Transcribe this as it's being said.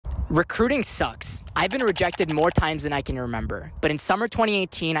Recruiting sucks. I've been rejected more times than I can remember, but in summer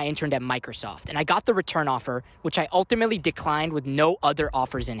 2018, I interned at Microsoft, and I got the return offer, which I ultimately declined with no other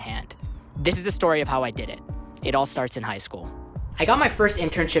offers in hand. This is the story of how I did it. It all starts in high school. I got my first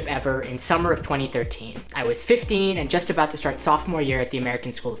internship ever in summer of 2013. I was 15 and just about to start sophomore year at the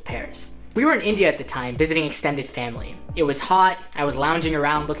American School of Paris. We were in India at the time, visiting extended family. It was hot, I was lounging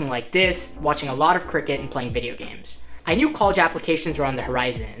around looking like this, watching a lot of cricket and playing video games. I knew college applications were on the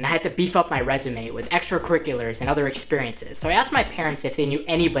horizon, and I had to beef up my resume with extracurriculars and other experiences, so I asked my parents if they knew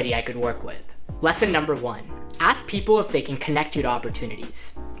anybody I could work with. Lesson number 1. Ask people if they can connect you to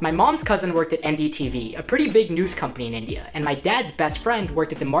opportunities. My mom's cousin worked at NDTV, a pretty big news company in India, and my dad's best friend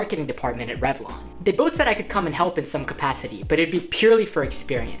worked at the marketing department at Revlon. They both said I could come and help in some capacity, but it'd be purely for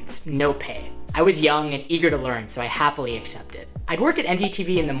experience, no pay. I was young and eager to learn, so I happily accepted. I'd work at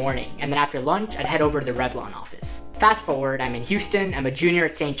NDTV in the morning, and then after lunch, I'd head over to the Revlon office. Fast forward, I'm in Houston, I'm a junior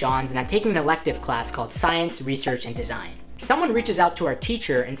at St. John's, and I'm taking an elective class called Science, Research, and Design. Someone reaches out to our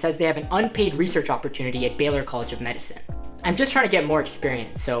teacher and says they have an unpaid research opportunity at Baylor College of Medicine. I'm just trying to get more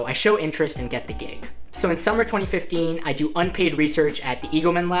experience, so I show interest and get the gig. So in summer 2015, I do unpaid research at the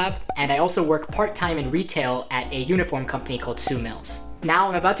Eagleman Lab, and I also work part-time in retail at a uniform company called Sue Mills. Now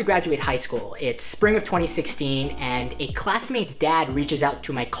I'm about to graduate high school. It's spring of 2016, and a classmate's dad reaches out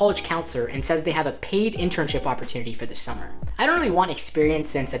to my college counselor and says they have a paid internship opportunity for the summer. I don't really want experience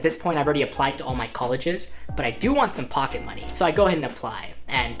since at this point I've already applied to all my colleges, but I do want some pocket money, so I go ahead and apply.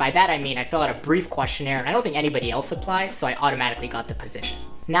 And by that I mean I fill out a brief questionnaire, and I don't think anybody else applied, so I automatically got the position.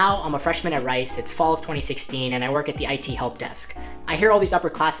 Now I'm a freshman at Rice, it's fall of 2016, and I work at the IT help desk. I hear all these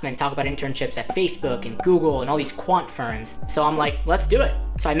upperclassmen talk about internships at Facebook and Google and all these quant firms, so I'm like, let's do it.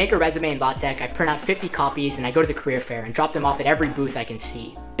 So I make a resume in LaTeX, I print out 50 copies, and I go to the career fair and drop them off at every booth I can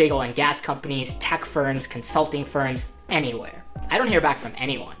see. Big oil and gas companies, tech firms, consulting firms, anywhere. I don't hear back from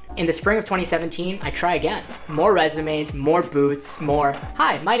anyone. In the spring of 2017, I try again. More resumes, more booths, more,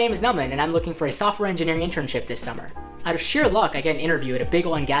 "Hi, my name is Naman and I'm looking for a software engineering internship this summer." Out of sheer luck, I get an interview at a big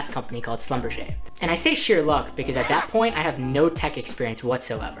oil and gas company called Schlumberger. And I say sheer luck because at that point, I have no tech experience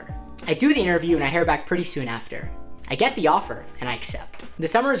whatsoever. I do the interview and I hear back pretty soon after. I get the offer and I accept. The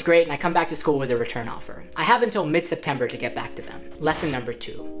summer is great and I come back to school with a return offer. I have until mid-September to get back to them. Lesson number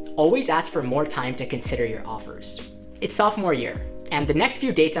 2. Always ask for more time to consider your offers. It's sophomore year, and the next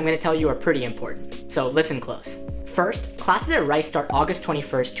few dates I'm going to tell you are pretty important, so listen close. First, classes at Rice start August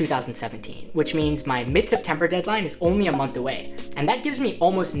 21st, 2017, which means my mid-September deadline is only a month away, and that gives me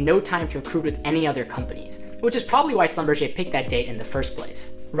almost no time to recruit with any other companies, which is probably why Schlumberger picked that date in the first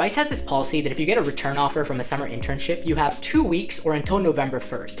place. Rice has this policy that if you get a return offer from a summer internship, you have 2 weeks or until November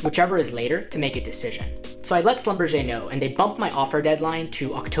 1st, whichever is later, to make a decision. So I let Schlumberger know, and they bumped my offer deadline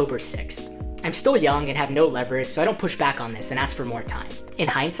to October 6th. I'm still young and have no leverage, so I don't push back on this and ask for more time. In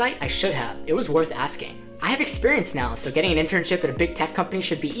hindsight, I should have. It was worth asking. I have experience now, so getting an internship at a big tech company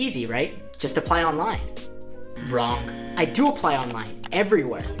should be easy, right? Just apply online. Wrong. I do apply online,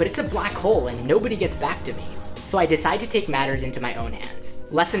 everywhere, but it's a black hole and nobody gets back to me. So I decide to take matters into my own hands.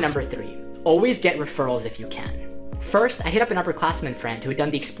 Lesson number 3. Always get referrals if you can. First, I hit up an upperclassman friend who had done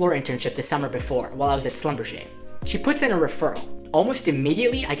the Explore internship the summer before while I was at Schlumberger. She puts in a referral. Almost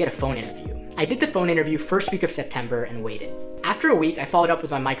immediately, I get a phone interview. I did the phone interview first week of September and waited. After a week, I followed up with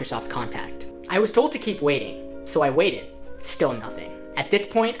my Microsoft contact. I was told to keep waiting, so I waited. Still nothing. At this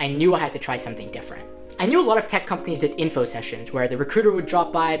point, I knew I had to try something different. I knew a lot of tech companies did info sessions where the recruiter would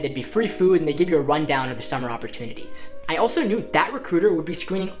drop by, there'd be free food, and they'd give you a rundown of the summer opportunities. I also knew that recruiter would be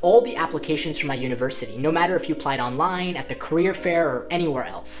screening all the applications from my university, no matter if you applied online, at the career fair, or anywhere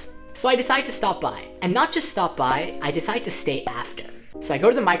else. So I decided to stop by. And not just stop by, I decided to stay after. So I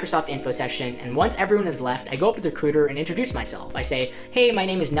go to the Microsoft info session, and once everyone has left, I go up to the recruiter and introduce myself. I say, "Hey, my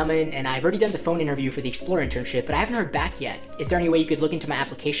name is Naman, and I've already done the phone interview for the Explore internship, but I haven't heard back yet. Is there any way you could look into my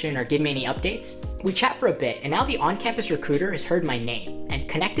application or give me any updates?" We chat for a bit, and now the on-campus recruiter has heard my name and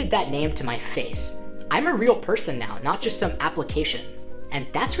connected that name to my face. I'm a real person now, not just some application. And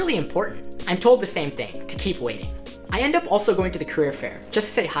that's really important. I'm told the same thing, to keep waiting. I end up also going to the career fair, just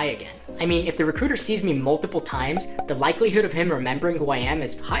to say hi again. I mean, if the recruiter sees me multiple times, the likelihood of him remembering who I am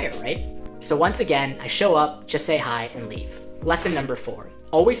is higher, right? So once again, I show up, just say hi, and leave. Lesson number 4.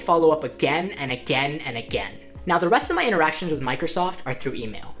 Always follow up again and again and again. Now the rest of my interactions with Microsoft are through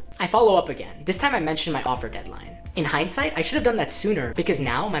email. I follow up again. This time I mention my offer deadline. In hindsight, I should have done that sooner because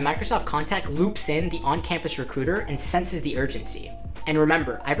now my Microsoft contact loops in the on-campus recruiter and senses the urgency. And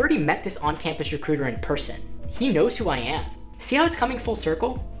remember, I've already met this on-campus recruiter in person. He knows who I am. See how it's coming full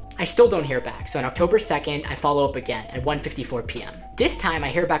circle? I still don't hear back, so on October 2nd, I follow up again at 1:54 p.m. This time I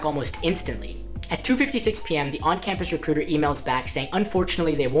hear back almost instantly. At 2:56 p.m., the on-campus recruiter emails back saying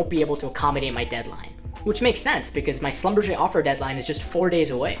unfortunately they won't be able to accommodate my deadline, which makes sense because my Schlumberger offer deadline is just 4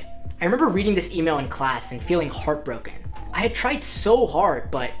 days away. I remember reading this email in class and feeling heartbroken. I had tried so hard,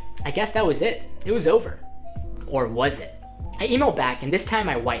 but I guess that was it. It was over. Or was it? I email back, and this time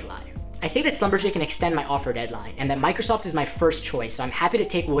I white lie. I say that Schlumberger can extend my offer deadline and that Microsoft is my first choice, so I'm happy to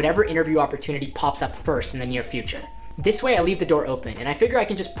take whatever interview opportunity pops up first in the near future. This way I leave the door open, and I figure I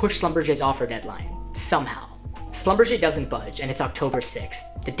can just push Schlumberger's offer deadline. Somehow. Schlumberger doesn't budge, and it's October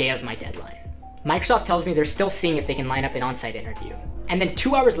 6th, the day of my deadline. Microsoft tells me they're still seeing if they can line up an on-site interview. And then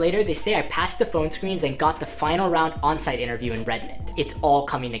 2 hours later, they say I passed the phone screens and got the final round on-site interview in Redmond. It's all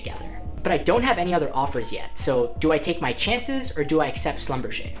coming together. But I don't have any other offers yet, so do I take my chances or do I accept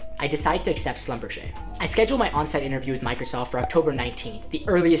Schlumberger? I decide to accept Schlumberger. I schedule my on-site interview with Microsoft for October 19th, the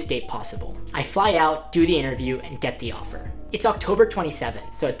earliest date possible. I fly out, do the interview, and get the offer. It's October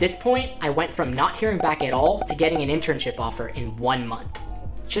 27th, so at this point, I went from not hearing back at all to getting an internship offer in 1 month.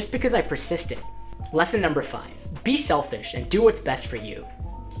 Just because I persisted. Lesson number 5, be selfish and do what's best for you.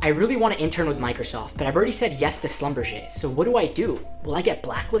 I really want to intern with Microsoft, but I've already said yes to Schlumberger, so what do? Will I get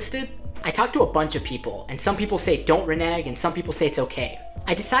blacklisted? I talked to a bunch of people, and some people say don't renege, and some people say it's okay.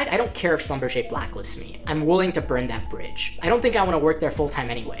 I decide I don't care if Schlumberger blacklists me. I'm willing to burn that bridge. I don't think I want to work there full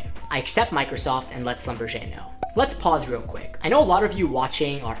time anyway. I accept Microsoft and let Schlumberger know. Let's pause real quick. I know a lot of you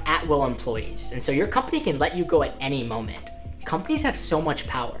watching are at-will employees, and so your company can let you go at any moment. Companies have so much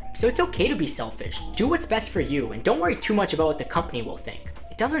power, so it's okay to be selfish. Do what's best for you, and don't worry too much about what the company will think.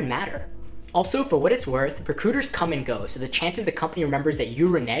 It doesn't matter. Also, for what it's worth, recruiters come and go, so the chances the company remembers that you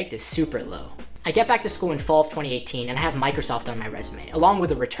reneged is super low. I get back to school in fall of 2018 and I have Microsoft on my resume, along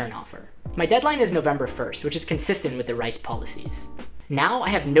with a return offer. My deadline is November 1st, which is consistent with the RICE policies. Now I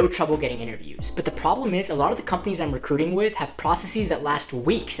have no trouble getting interviews, but the problem is a lot of the companies I'm recruiting with have processes that last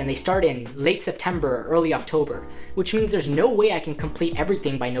weeks and they start in late September or early October, which means there's no way I can complete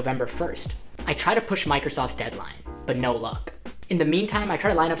everything by November 1st. I try to push Microsoft's deadline, but no luck. In the meantime, I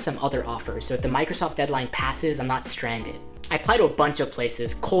try to line up some other offers, so if the Microsoft deadline passes, I'm not stranded. I apply to a bunch of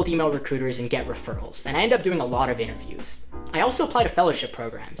places, cold email recruiters, and get referrals, and I end up doing a lot of interviews. I also apply to fellowship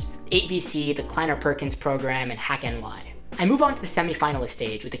programs, 8VC, the Kleiner-Perkins program, and HackNY. I move on to the semi-finalist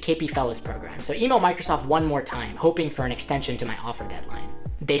stage with the KP Fellows program, so email Microsoft one more time, hoping for an extension to my offer deadline.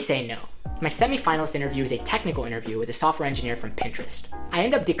 They say no. My semi-finalist interview is a technical interview with a software engineer from Pinterest. I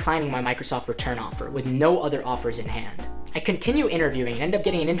end up declining my Microsoft return offer with no other offers in hand. I continue interviewing and end up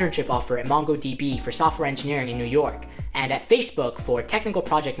getting an internship offer at MongoDB for software engineering in New York, and at Facebook for technical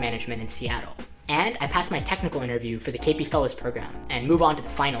project management in Seattle. And I pass my technical interview for the KP Fellows program and move on to the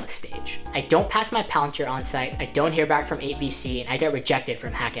finalist stage. I don't pass my Palantir onsite, I don't hear back from 8VC, and I get rejected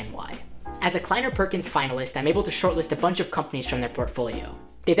from HackNY. As a Kleiner-Perkins finalist, I'm able to shortlist a bunch of companies from their portfolio.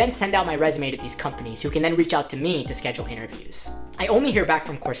 They then send out my resume to these companies who can then reach out to me to schedule interviews. I only hear back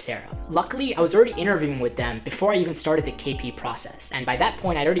from Coursera. Luckily, I was already interviewing with them before I even started the KP process, and by that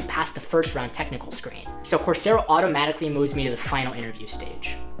point I'd already passed the first round technical screen. So Coursera automatically moves me to the final interview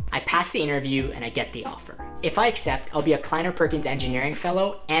stage. I pass the interview and I get the offer. If I accept, I'll be a Kleiner-Perkins engineering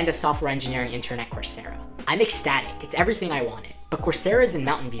fellow and a software engineering intern at Coursera. I'm ecstatic, it's everything I wanted. But Coursera is in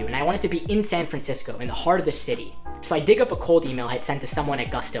Mountain View and I want it to be in San Francisco, in the heart of the city. So I dig up a cold email I had sent to someone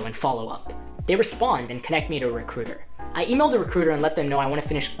at Gusto and follow up. They respond and connect me to a recruiter. I emailed the recruiter and let them know I want to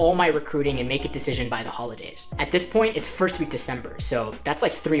finish all my recruiting and make a decision by the holidays. At this point, it's first week December, so that's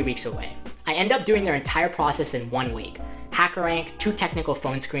like 3 weeks away. I end up doing their entire process in 1 week. HackerRank, 2 technical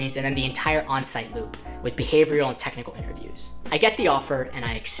phone screens, and then the entire on-site loop with behavioral and technical interviews. I get the offer and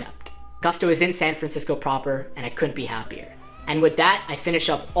I accept. Gusto is in San Francisco proper and I couldn't be happier. And with that, I finish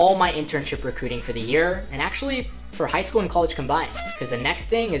up all my internship recruiting for the year, and actually for high school and college combined, because the next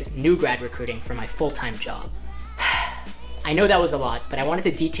thing is new grad recruiting for my full-time job. I know that was a lot, but I wanted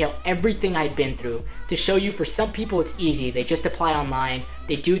to detail everything I'd been through to show you for some people it's easy. They just apply online,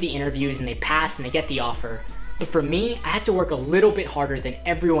 they do the interviews, and they pass and they get the offer. But for me, I had to work a little bit harder than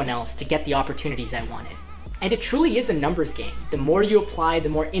everyone else to get the opportunities I wanted. And it truly is a numbers game. The more you apply, the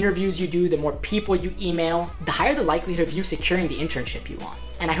more interviews you do, the more people you email, the higher the likelihood of you securing the internship you want.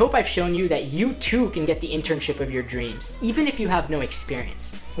 And I hope I've shown you that you too can get the internship of your dreams, even if you have no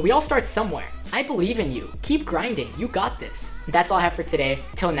experience. We all start somewhere. I believe in you. Keep grinding. You got this. That's all I have for today.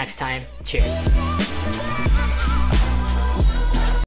 Till next time, cheers.